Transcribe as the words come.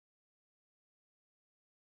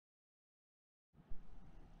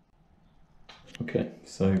Okay,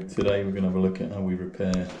 so today we're going to have a look at how we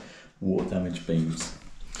repair water damaged beams.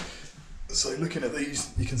 So looking at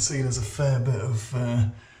these, you can see there's a fair bit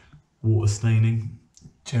of water staining,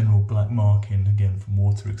 general black marking, again from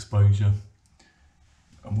water exposure.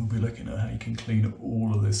 And we'll be looking at how you can clean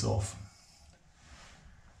all of this off.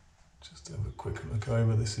 Just to have a quick look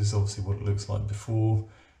over, this is obviously what it looks like before.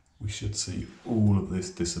 We should see all of this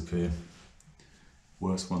disappear.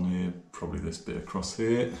 Worst one here, probably this bit across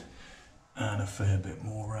here, and a fair bit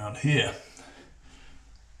more around here.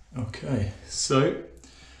 Okay, so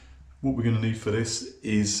what we're going to need for this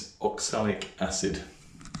is oxalic acid.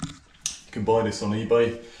 You can buy this on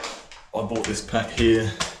eBay. I bought this pack here,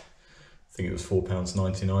 I think it was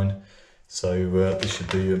 £4.99, so this should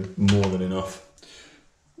be more than enough.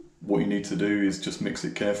 What you need to do is just mix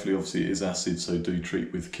it carefully. Obviously it is acid, so do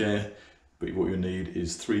treat with care, but what you need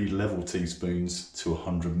is 3 level teaspoons to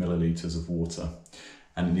 100 millilitres of water,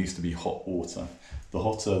 and it needs to be hot water. The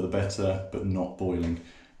hotter the better, but not boiling.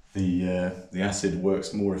 The acid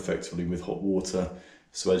works more effectively with hot water,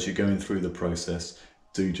 so as you're going through the process,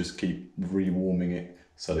 do just keep re-warming it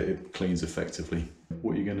so that it cleans effectively.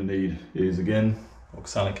 What you're going to need is, again,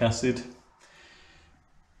 oxalic acid,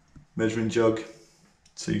 measuring jug,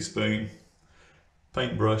 teaspoon,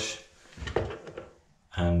 paintbrush,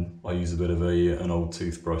 and I use a bit of an old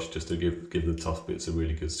toothbrush just to give the tough bits a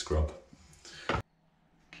really good scrub.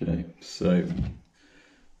 Okay, so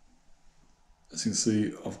as you can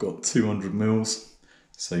see, I've got 200 mils,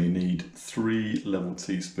 so you need 3 level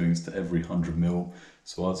teaspoons to every 100 mil.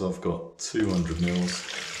 So as I've got 200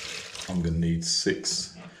 mils, I'm going to need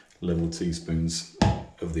 6 level teaspoons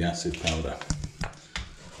of the acid powder.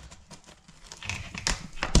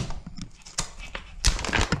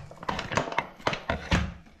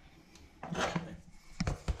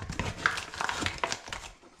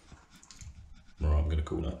 Right, I'm going to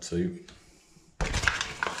call that 2.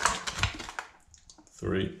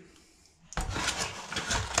 3.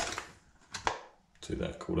 Do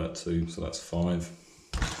that, call that 2, so that's 5.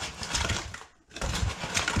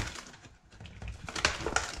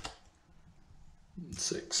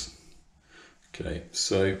 6. Okay,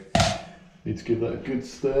 so need to give that a good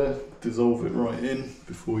stir, dissolve it right in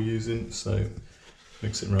before using, so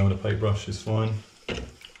mix it around with a paintbrush is fine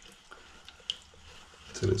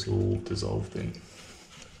until it's all dissolved in.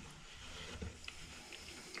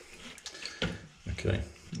 Okay,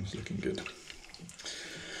 it's looking good.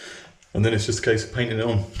 And then it's just a case of painting it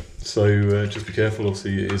on. So just be careful,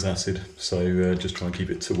 obviously it is acid, so just try and keep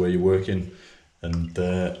it to where you're working, and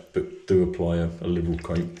but do apply a liberal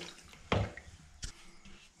coat.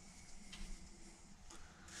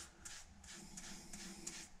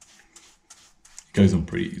 It goes on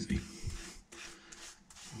pretty easy.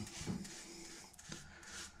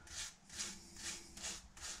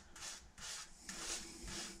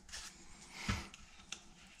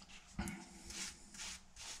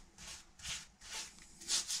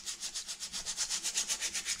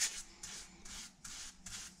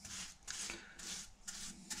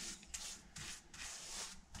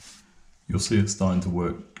 You'll see it starting to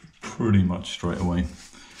work pretty much straight away. And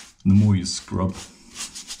the more you scrub,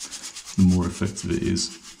 the more effective it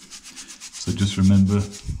is. So just remember,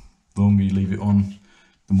 the longer you leave it on,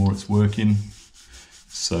 the more it's working.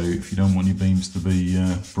 So if you don't want your beams to be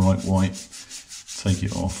bright white, take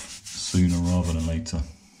it off sooner rather than later.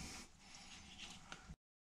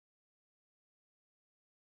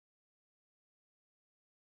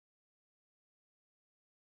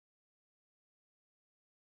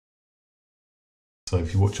 So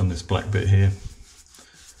if you watch on this black bit here,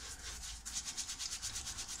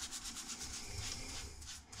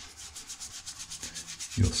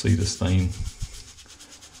 you'll see the stain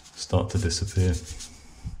start to disappear. Let's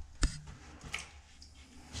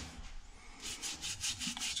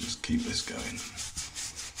just keep this going.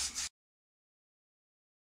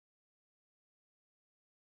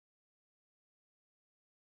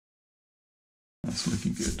 That's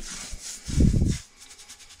looking good.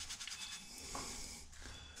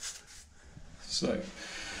 So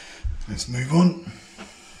let's move on.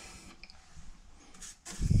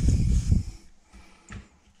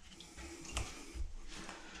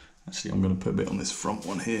 Actually, I'm going to put a bit on this front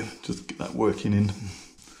one here, just to get that working in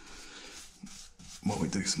while we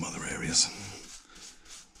do some other areas.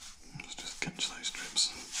 Let's just catch those strips.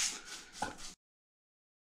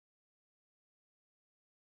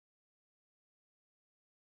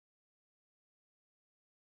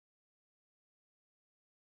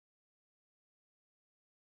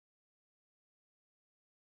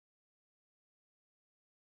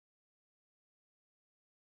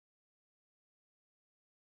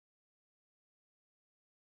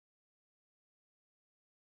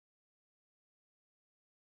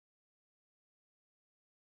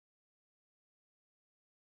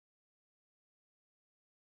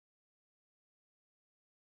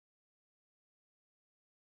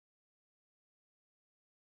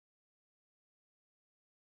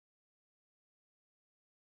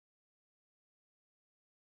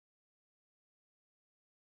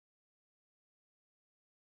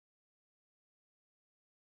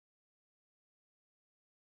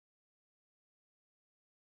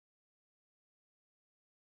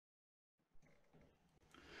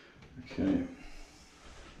 Okay,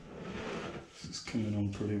 this is coming on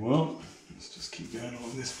pretty well. Let's just keep going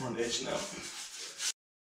along this front edge now.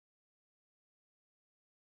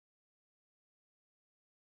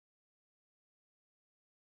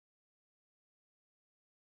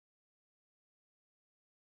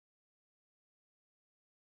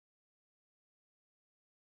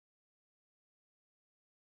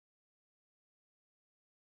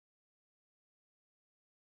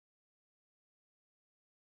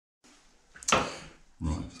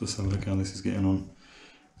 Right, so let's have a look how this is getting on.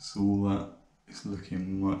 So all that is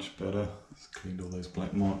looking much better. It's cleaned all those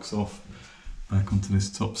black marks off. Back onto this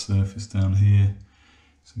top surface down here.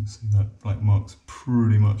 So you can see that black mark's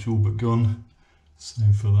pretty much all but gone.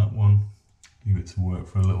 Same for that one. Leave it to work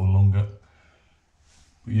for a little longer.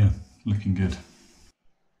 But yeah, looking good.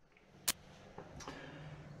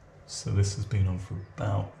 So this has been on for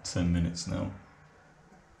about 10 minutes now.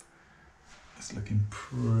 It's looking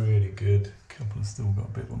pretty good. A couple have still got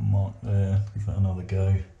a bit of a mark there. Give that another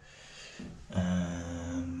go.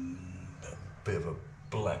 And a bit of a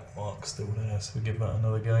black mark still there, so give that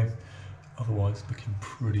another go. Otherwise looking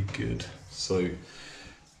pretty good. So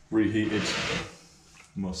reheated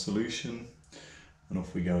my solution and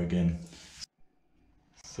off we go again.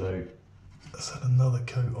 So let's add another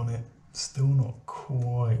coat on it. Still not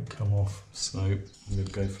quite come off, so I'm going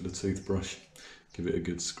to go for the toothbrush, give it a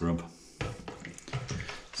good scrub.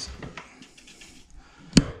 So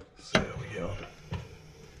there we go.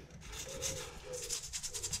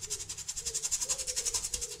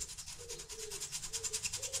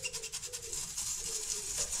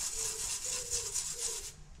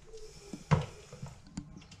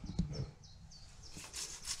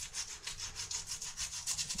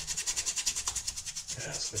 Yeah,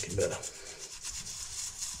 it's looking better.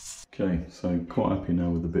 Okay, so quite happy now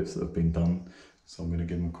with the bits that have been done. So I'm going to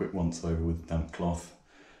give them a quick once over with a damp cloth,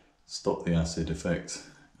 stop the acid effect,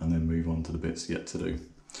 and then move on to the bits yet to do.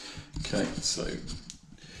 Okay, so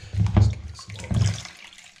let's give this a whirl.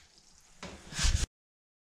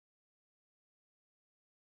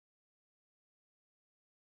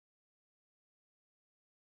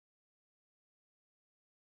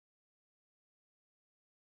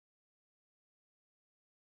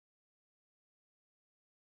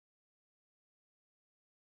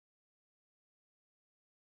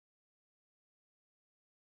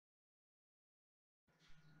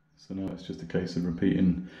 So now it's just a case of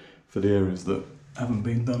repeating for the areas that haven't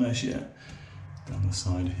been done as yet. Down the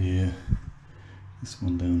side here, this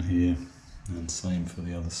one down here, and same for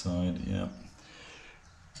the other side, yeah.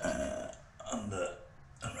 Under,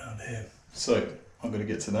 around here. So I'm going to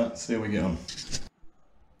get to that, see how we get on.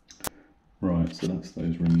 Right, so that's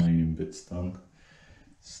those remaining bits done.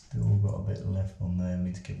 Still got a bit left on there, we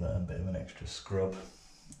need to give that a bit of an extra scrub.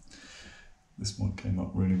 This one came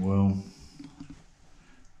up really well.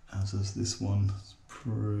 As is this one, it's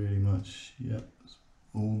pretty much, yep, it's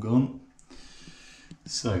all gone.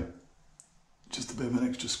 So, just a bit of an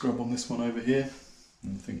extra scrub on this one over here,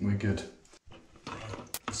 and I think we're good.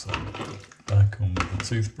 So, back on with the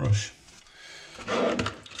toothbrush.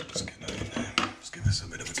 Let's get that in there, let's give this a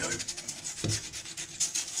bit of a go.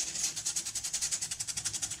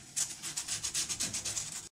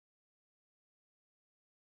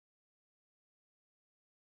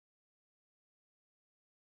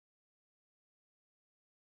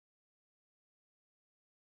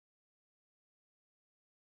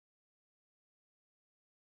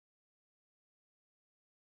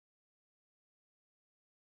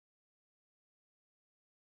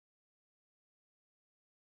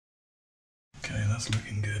 Okay, that's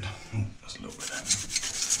looking good. Oh, that's a little bit heavy.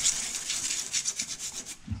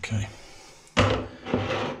 Okay,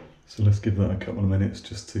 so let's give that a couple of minutes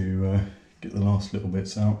just to get the last little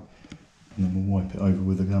bits out, and then we'll wipe it over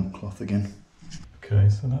with a damp cloth again. Okay,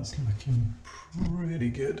 so that's looking pretty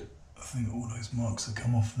good. I think all those marks have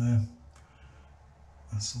come off there.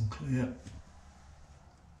 That's all clear.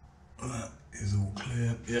 That is all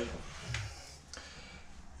clear, yep.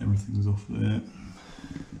 Everything's off there.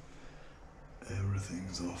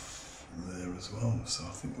 Everything's off there as well, so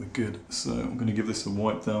I think we're good. So I'm going to give this a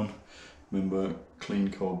wipe down. Remember, clean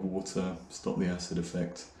cold water, stop the acid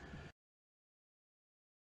effect.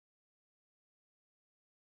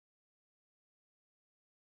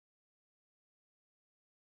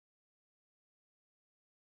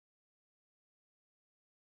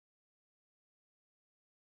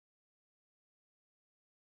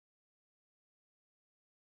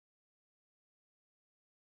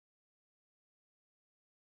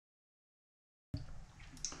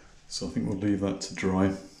 So I think we'll leave that to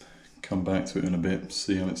dry, come back to it in a bit,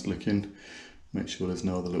 see how it's looking, make sure there's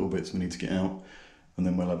no other little bits we need to get out, and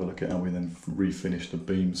then we'll have a look at how we then refinish the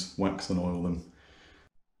beams, wax and oil them.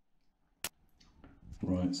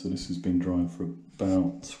 Right, so this has been drying for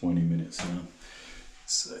about 20 minutes now.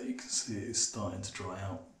 So you can see it's starting to dry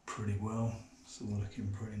out pretty well. So we're looking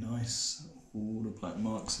pretty nice. All the black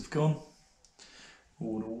marks have gone.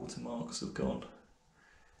 All the watermarks have gone.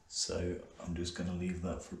 So I'm just going to leave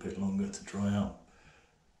that for a bit longer to dry out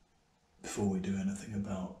before we do anything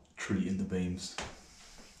about treating the beams.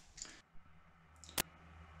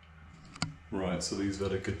 Right, so these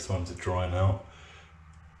have had a good time to dry now.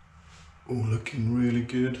 All looking really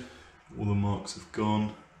good. All the marks have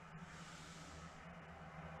gone.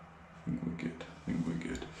 I think we're good. I think we're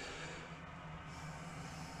good.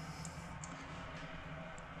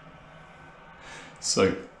 So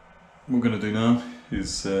what we're going to do now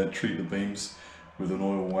is treat the beams with an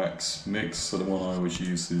oil wax mix. So the one I always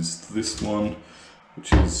use is this one,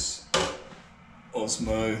 which is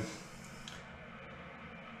Osmo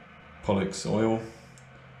Polyx Oil.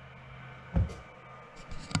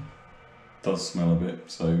 Does smell a bit,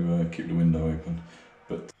 so keep the window open.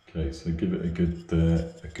 But okay, so give it a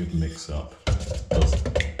good mix up. It does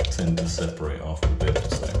tend to separate after a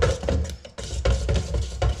bit. So.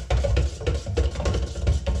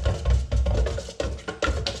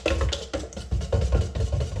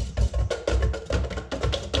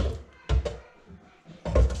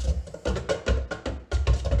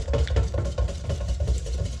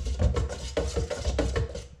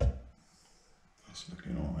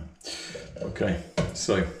 Okay,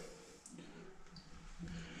 so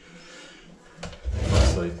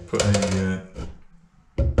put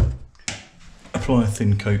apply a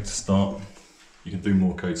thin coat to start. You can do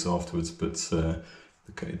more coats afterwards, but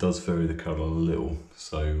it does vary the colour a little.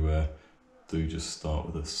 So do just start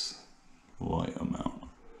with this light amount.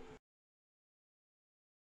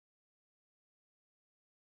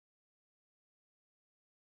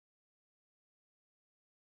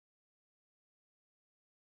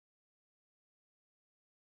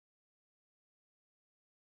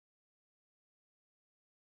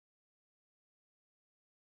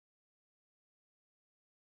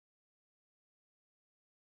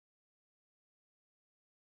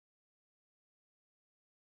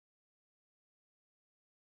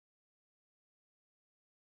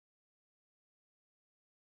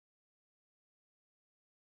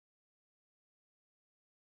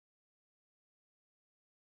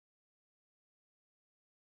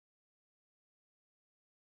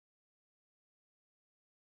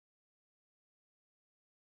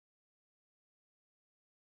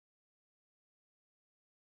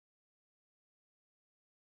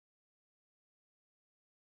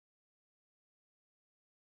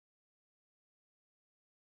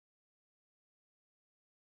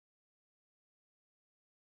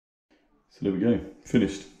 So there we go,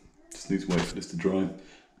 finished. Just need to wait for this to dry.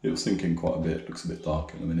 It'll sink in quite a bit, it looks a bit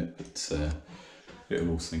dark in a minute, but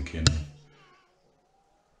it'll all sink in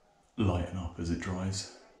and lighten up as it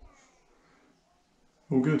dries.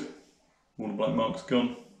 All good. All the black marks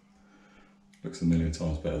gone. Looks a million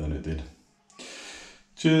times better than it did.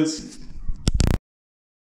 Cheers.